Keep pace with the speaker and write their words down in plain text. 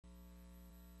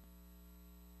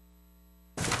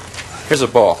Here's a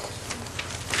ball.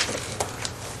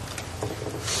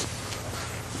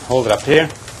 Hold it up here,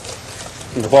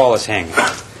 and the ball is hanging.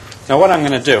 Now what I'm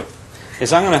going to do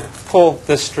is I'm going to pull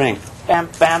this string, bam,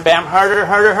 bam, bam, harder,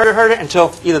 harder, harder, harder,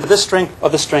 until either this string or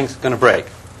this string's going to break.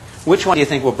 Which one do you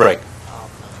think will break?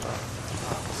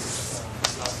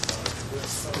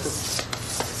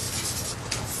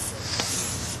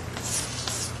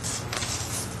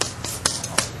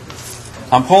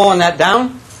 I'm pulling that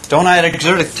down. Don't I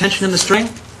exert a tension in the string?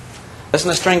 Doesn't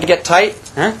the string get tight?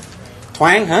 Huh?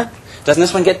 Twang, huh? Doesn't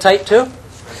this one get tight too?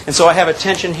 And so I have a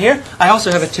tension here. I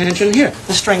also have a tension here.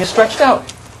 The string is stretched out.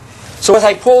 So as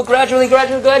I pull gradually,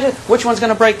 gradually, gradually, which one's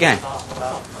going to break, gang?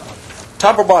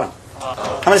 Top or bottom?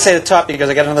 I'm going to say the top because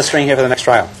I got another string here for the next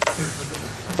trial.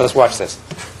 Let's watch this.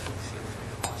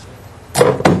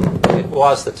 It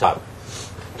was the top.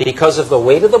 Because of the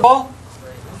weight of the ball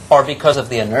or because of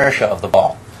the inertia of the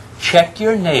ball? Check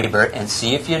your neighbor and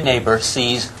see if your neighbor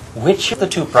sees which of the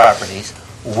two properties,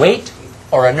 weight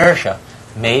or inertia,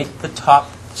 made the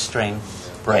top string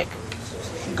break.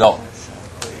 Go.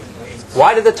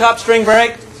 Why did the top string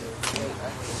break?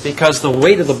 Because the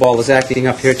weight of the ball is acting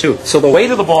up here too. So the weight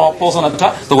of the ball pulls on the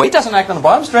top. The weight doesn't act on the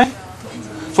bottom string.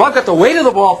 So I've got the weight of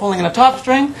the ball pulling on the top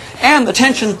string and the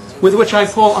tension with which I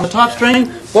pull on the top string.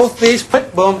 Both these,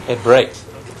 quick, boom, it breaks.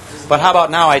 But how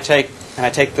about now I take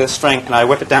this string and I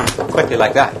whip it down quickly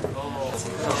like that.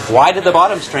 Why did the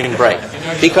bottom string break?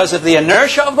 Because of the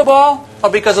inertia of the ball or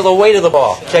because of the weight of the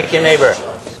ball? Check your neighbor.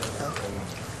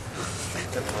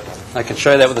 I can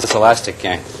show you that with this elastic,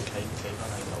 gang.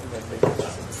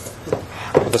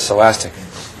 With this elastic.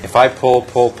 If I pull,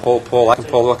 I can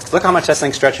pull. Look how much that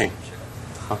thing's stretching.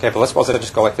 Okay, but let's suppose that I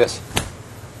just go like this.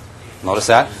 Notice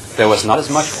that? There was not as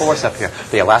much force up here.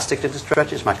 The elastic didn't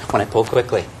stretch as much when I pulled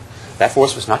quickly. That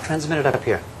force was not transmitted up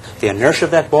here. The inertia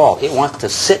of that ball, it wants to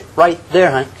sit right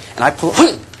there, huh? And I pull,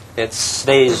 it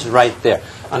stays right there.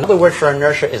 Another word for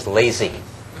inertia is lazy.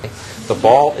 The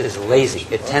ball is lazy.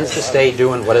 It tends to stay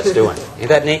doing what it's doing. Ain't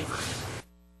that neat?